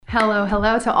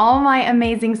Hello to all my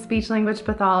amazing speech-language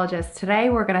pathologists. Today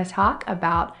we're going to talk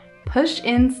about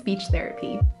push-in speech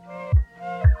therapy.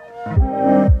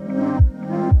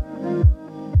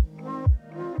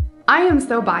 I am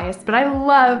so biased, but I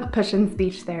love push-in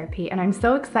speech therapy, and I'm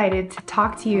so excited to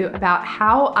talk to you about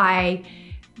how I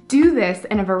do this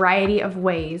in a variety of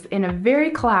ways in a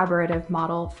very collaborative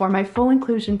model for my full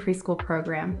inclusion preschool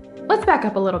program. Let's back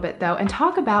up a little bit though and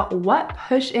talk about what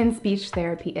push-in speech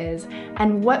therapy is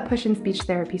and what push-in speech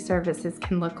therapy services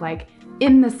can look like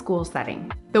in the school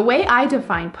setting. The way I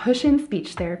define push-in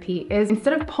speech therapy is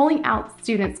instead of pulling out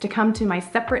students to come to my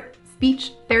separate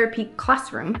speech therapy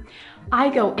classroom, I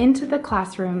go into the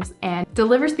classrooms and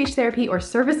deliver speech therapy or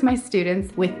service my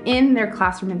students within their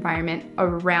classroom environment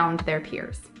around their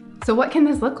peers. So what can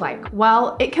this look like?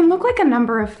 Well, it can look like a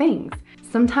number of things.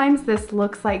 Sometimes this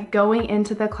looks like going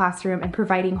into the classroom and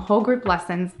providing whole group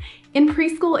lessons. In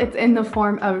preschool, it's in the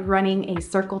form of running a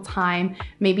circle time,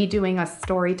 maybe doing a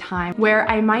story time, where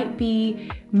I might be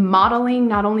modeling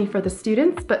not only for the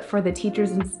students, but for the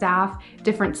teachers and staff,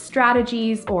 different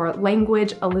strategies or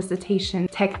language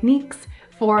elicitation techniques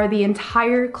for the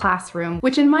entire classroom,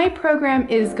 which in my program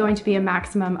is going to be a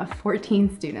maximum of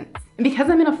 14 students. And because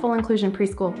I'm in a full inclusion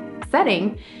preschool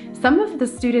setting, some of the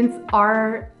students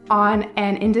are on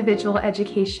an individual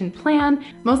education plan.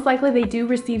 Most likely they do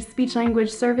receive speech language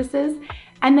services.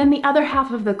 And then the other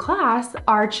half of the class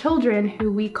are children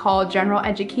who we call general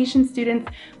education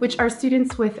students, which are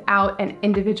students without an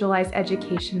individualized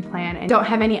education plan and don't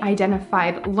have any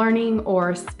identified learning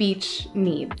or speech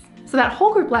needs. So that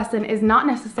whole group lesson is not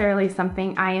necessarily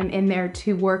something I am in there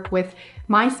to work with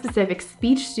my specific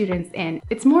speech students in.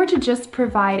 It's more to just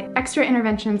provide extra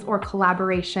interventions or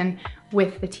collaboration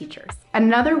with the teachers.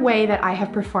 Another way that I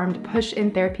have performed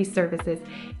push-in therapy services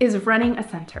is running a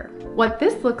center. What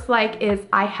this looks like is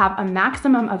I have a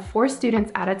maximum of 4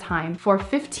 students at a time for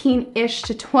 15-ish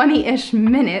to 20-ish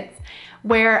minutes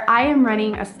where I am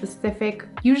running a specific,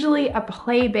 usually a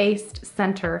play-based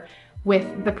center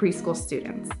with the preschool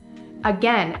students.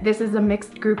 Again, this is a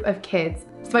mixed group of kids,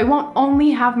 so I won't only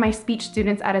have my speech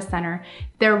students at a center.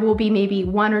 There will be maybe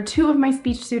 1 or 2 of my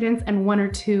speech students and 1 or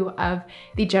 2 of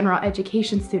the general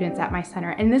education students at my center.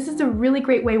 And this is a really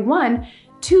great way, one,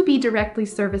 to be directly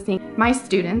servicing my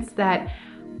students that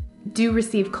do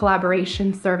receive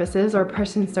collaboration services or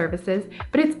push-in services,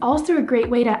 but it's also a great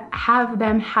way to have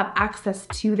them have access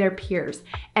to their peers.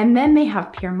 And then they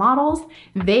have peer models,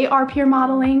 they are peer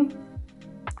modeling,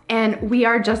 and we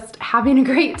are just having a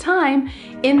great time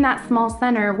in that small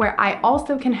center where I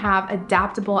also can have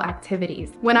adaptable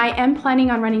activities. When I am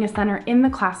planning on running a center in the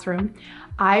classroom,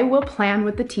 I will plan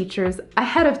with the teachers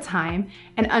ahead of time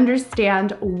and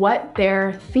understand what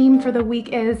their theme for the week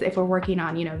is. If we're working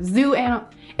on, zoo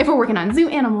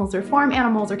animals or farm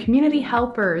animals or community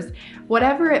helpers,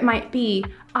 whatever it might be,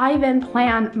 I then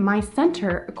plan my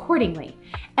center accordingly.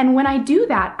 And when I do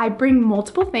that, I bring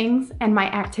multiple things and my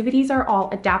activities are all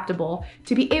adaptable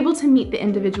to be able to meet the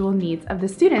individual needs of the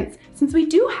students, since we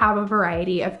do have a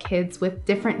variety of kids with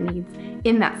different needs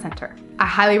in that center. I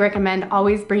highly recommend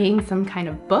always bringing some kind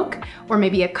of book or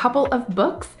maybe a couple of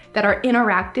books that are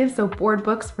interactive, so board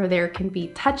books where there can be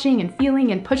touching and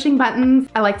feeling and pushing buttons.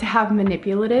 I like to have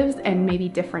manipulatives and maybe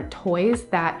different toys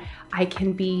that I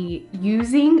can be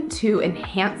using to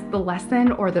enhance the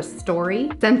lesson or the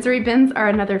story. Sensory bins are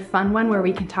another fun one where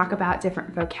we can talk about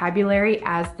different vocabulary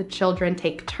as the children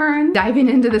take turns diving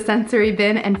into the sensory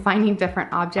bin and finding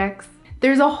different objects.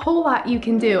 There's a whole lot you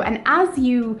can do, and as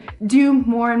you do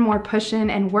more and more push-in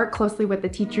and work closely with the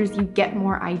teachers, you get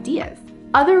more ideas.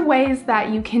 Other ways that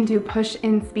you can do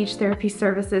push-in speech therapy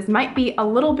services might be a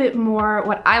little bit more,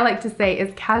 what I like to say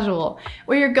is casual,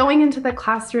 where you're going into the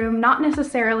classroom not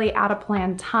necessarily at a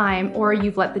planned time, or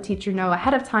you've let the teacher know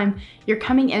ahead of time you're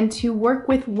coming in to work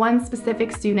with one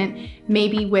specific student,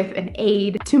 maybe with an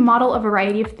aide, to model a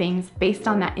variety of things based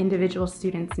on that individual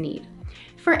student's need.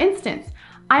 For instance,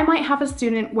 I might have a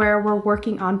student where we're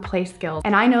working on play skills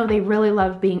and I know they really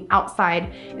love being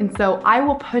outside, and so I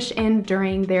will push in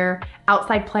during their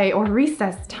outside play or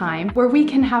recess time where we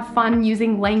can have fun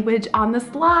using language on the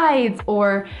slides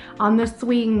or on the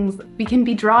swings. We can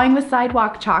be drawing with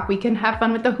sidewalk chalk, we can have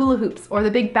fun with the hula hoops or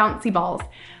the big bouncy balls.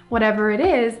 Whatever it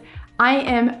is, I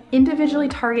am individually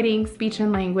targeting speech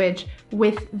and language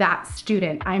with that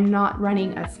student. I'm not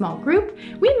running a small group.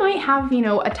 We might have,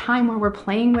 a time where we're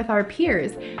playing with our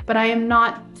peers, but I am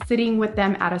not sitting with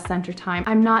them at a center time.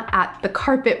 I'm not at the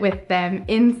carpet with them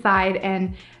inside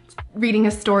and reading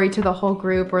a story to the whole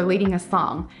group or leading a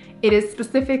song. It is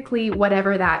specifically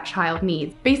whatever that child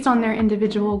needs based on their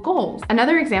individual goals.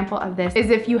 Another example of this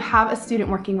is if you have a student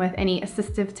working with any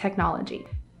assistive technology.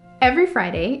 Every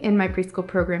Friday in my preschool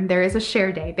program, there is a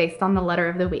share day based on the letter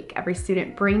of the week. Every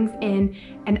student brings in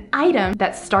an item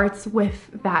that starts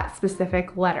with that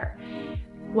specific letter.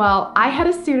 Well, I had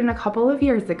a student a couple of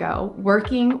years ago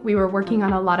we were working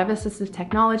on a lot of assistive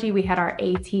technology. We had our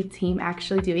AT team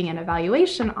actually doing an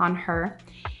evaluation on her.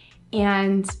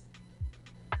 And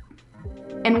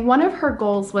one of her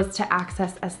goals was to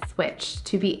access a switch,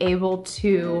 to be able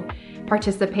to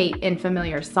participate in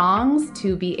familiar songs,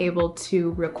 to be able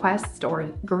to request or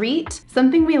greet.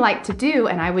 Something we like to do,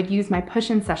 and I would use my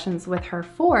push-in sessions with her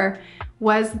for,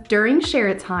 was during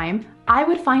share time, I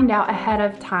would find out ahead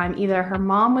of time, either her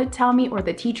mom would tell me or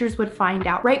the teachers would find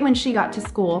out right when she got to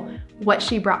school what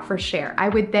she brought for share. I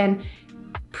would then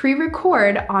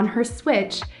pre-record on her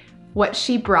switch what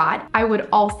she brought. I would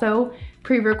also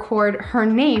pre-record her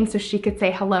name so she could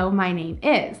say, "Hello, my name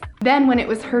is." Then when it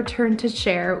was her turn to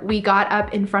share, we got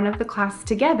up in front of the class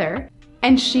together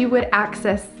and she would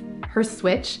access her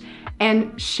switch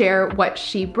and share what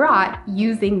she brought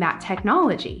using that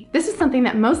technology. This is something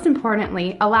that most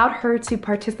importantly allowed her to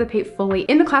participate fully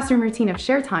in the classroom routine of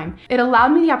share time. It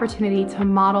allowed me the opportunity to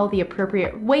model the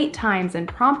appropriate wait times and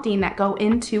prompting that go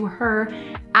into her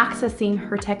accessing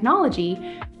her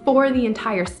technology for the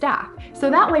entire staff. So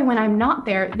that way when I'm not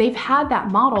there, they've had that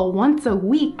model once a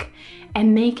week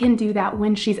and they can do that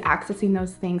when she's accessing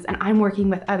those things and I'm working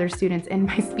with other students in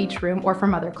my speech room or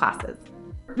from other classes.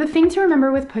 The thing to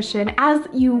remember with push-in, as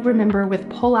you remember with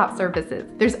pull-out services,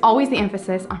 there's always the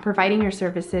emphasis on providing your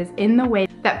services in the way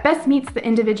that best meets the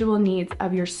individual needs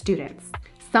of your students.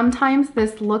 Sometimes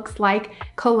this looks like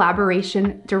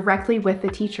collaboration directly with the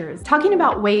teachers. Talking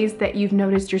about ways that you've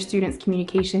noticed your students'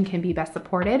 communication can be best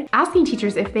supported, asking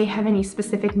teachers if they have any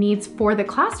specific needs for the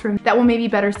classroom that will maybe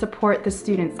better support the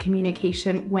students'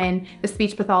 communication when the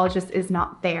speech pathologist is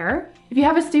not there. If you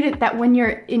have a student that when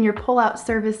you're in your pull-out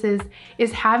services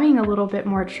is having a little bit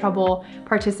more trouble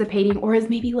participating or is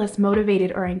maybe less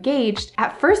motivated or engaged,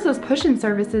 at first those push-in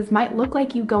services might look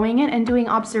like you going in and doing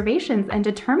observations and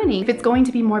determining if it's going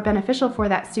to be more beneficial for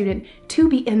that student to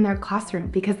be in their classroom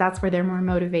because that's where they're more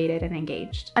motivated and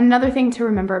engaged. Another thing to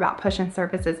remember about push-in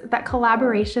services is that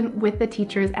collaboration with the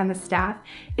teachers and the staff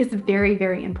is very,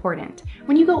 very important.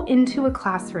 When you go into a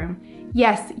classroom,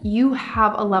 yes, you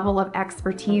have a level of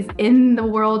expertise in the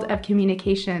world of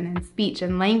communication and speech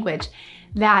and language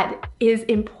that is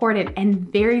important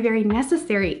and very, very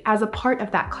necessary as a part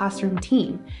of that classroom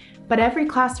team. But every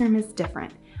classroom is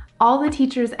different. All the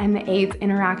teachers and the aides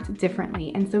interact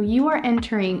differently, and so you are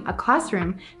entering a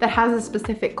classroom that has a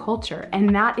specific culture,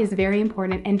 and that is very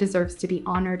important and deserves to be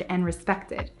honored and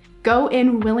respected. Go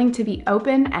in willing to be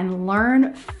open and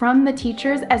learn from the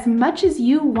teachers as much as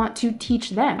you want to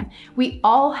teach them. We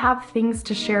all have things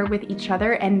to share with each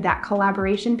other, and that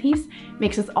collaboration piece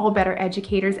makes us all better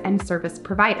educators and service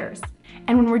providers.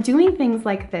 And when we're doing things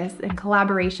like this in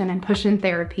collaboration and push-in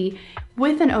therapy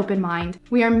with an open mind,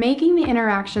 we are making the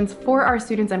interactions for our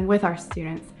students and with our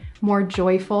students more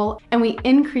joyful, and we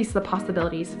increase the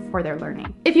possibilities for their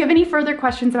learning. If you have any further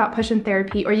questions about push-in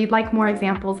therapy or you'd like more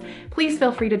examples, please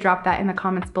feel free to drop that in the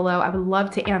comments below. I would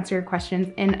love to answer your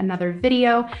questions in another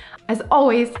video. As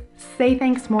always, say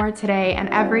thanks more today and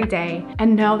every day,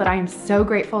 and know that I am so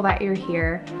grateful that you're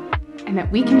here and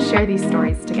that we can share these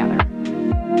stories together.